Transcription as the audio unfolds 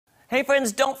Hey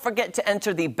friends, don't forget to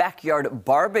enter the backyard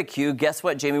barbecue. Guess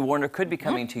what? Jamie Warner could be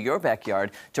coming to your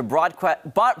backyard to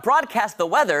broadcast the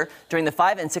weather during the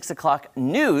 5 and 6 o'clock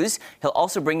news. He'll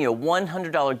also bring you a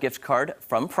 $100 gift card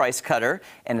from Price Cutter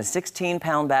and a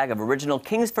 16-pound bag of original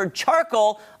Kingsford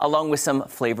charcoal, along with some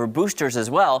flavor boosters as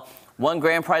well. One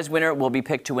grand prize winner will be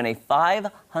picked to win a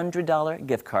 $500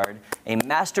 gift card, a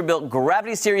master-built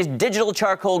Gravity Series digital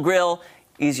charcoal grill.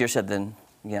 Easier said than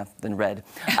read.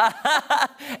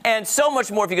 And so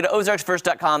much more if you go to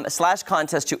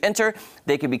ozarksfirst.com/contest to enter.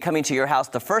 They could be coming to your house.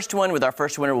 The first one with our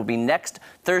first winner will be next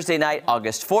Thursday night,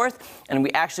 August 4th. And we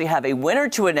actually have a winner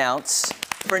to announce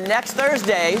for next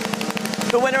Thursday.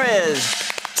 The winner is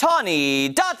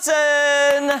Tawny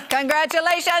Dotson.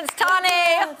 Congratulations,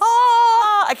 Tawny.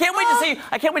 Oh, I can't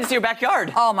wait to see your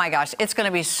backyard. Oh my gosh, it's going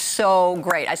to be so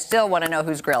great. I still want to know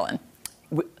who's grilling.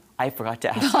 I forgot to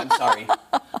ask. I'm sorry.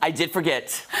 I did forget.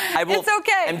 It's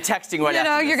okay. I'm texting right after You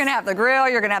know, this. you're going to have the grill,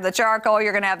 you're going to have the charcoal,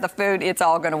 you're going to have the food. It's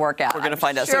all going to work out. We're going to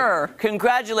find out. Sure. So,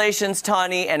 congratulations,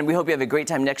 Tawny, and we hope you have a great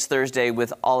time next Thursday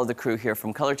with all of the crew here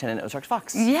from Color 10 and Ozarks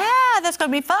Fox. Yeah, that's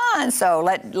going to be fun. So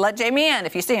let Jamie in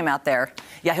if you see him out there.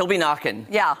 Yeah, he'll be knocking.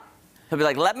 Yeah. He'll be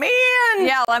like, let me in.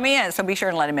 Yeah, let me in. So be sure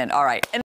and let him in. All right.